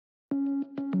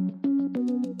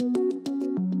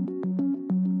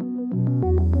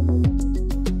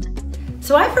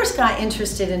So I first got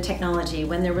interested in technology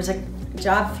when there was a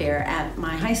job fair at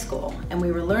my high school, and we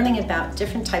were learning about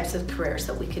different types of careers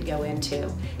that we could go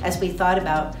into as we thought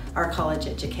about our college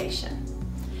education.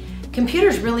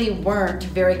 Computers really weren't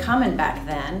very common back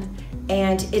then,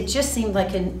 and it just seemed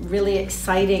like a really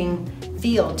exciting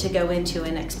field to go into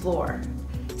and explore.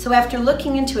 So after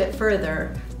looking into it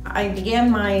further, I began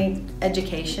my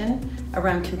education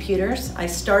around computers. I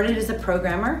started as a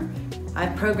programmer. I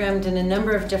programmed in a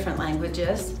number of different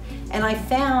languages, and I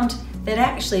found that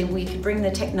actually we could bring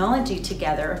the technology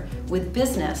together with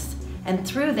business, and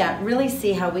through that really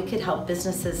see how we could help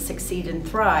businesses succeed and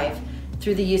thrive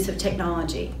through the use of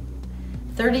technology.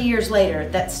 30 years later,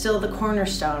 that's still the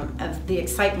cornerstone of the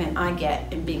excitement I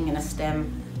get in being in a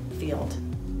STEM field.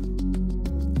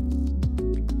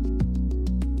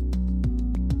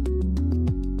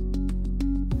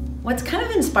 What's kind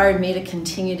of inspired me to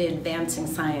continue to advance in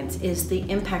science is the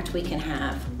impact we can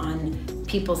have on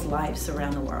people's lives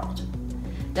around the world.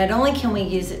 Not only can we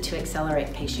use it to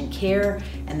accelerate patient care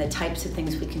and the types of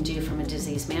things we can do from a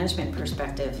disease management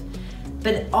perspective,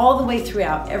 but all the way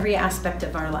throughout every aspect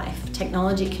of our life,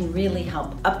 technology can really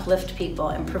help uplift people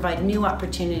and provide new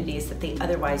opportunities that they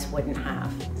otherwise wouldn't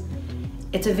have.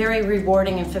 It's a very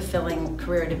rewarding and fulfilling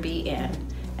career to be in,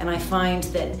 and I find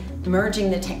that merging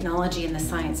the technology and the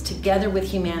science together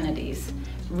with humanities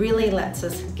really lets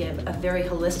us give a very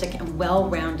holistic and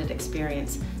well-rounded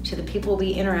experience to the people we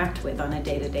interact with on a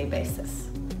day-to-day basis.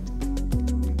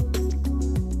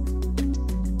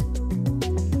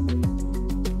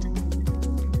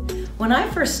 When I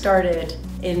first started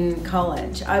in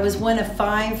college, I was one of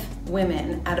 5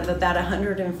 women out of about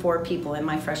 104 people in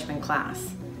my freshman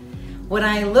class. When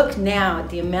I look now at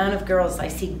the amount of girls I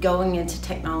see going into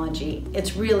technology,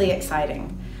 it's really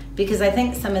exciting, because I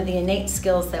think some of the innate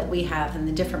skills that we have and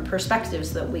the different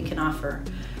perspectives that we can offer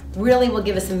really will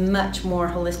give us a much more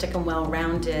holistic and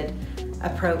well-rounded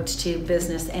approach to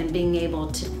business and being able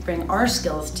to bring our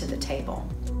skills to the table.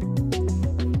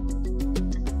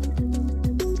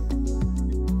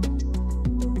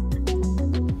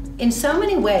 In so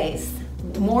many ways,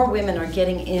 more women are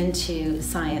getting into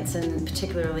science, and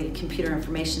particularly computer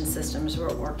information systems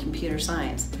or computer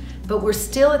science. But we're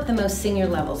still at the most senior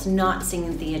levels, not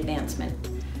seeing the advancement.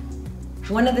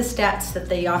 One of the stats that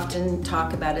they often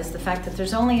talk about is the fact that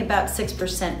there's only about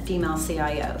 6% female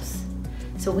CIOs.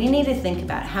 So we need to think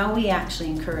about how we actually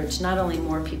encourage not only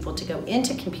more people to go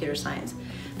into computer science,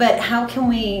 but how can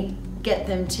we get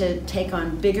them to take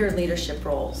on bigger leadership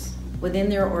roles within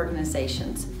their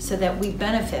organizations so that we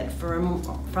benefit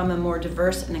from a more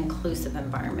diverse and inclusive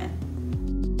environment.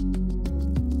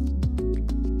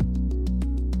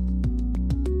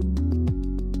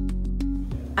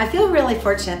 I feel really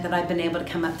fortunate that I've been able to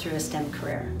come up through a STEM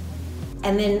career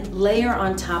and then layer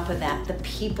on top of that the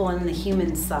people and the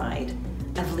human side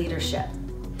of leadership,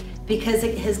 because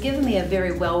it has given me a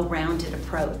very well-rounded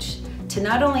approach to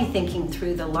not only thinking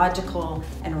through the logical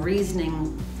and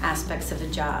reasoning aspects of a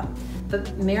job,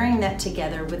 but marrying that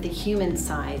together with the human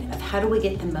side of how do we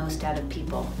get the most out of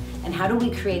people and how do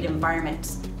we create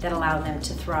environments that allow them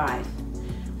to thrive.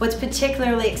 What's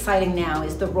particularly exciting now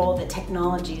is the role that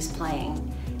technology is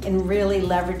playing in really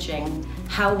leveraging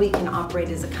how we can operate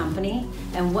as a company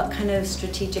and what kind of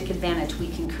strategic advantage we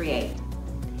can create.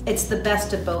 It's the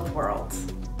best of both worlds.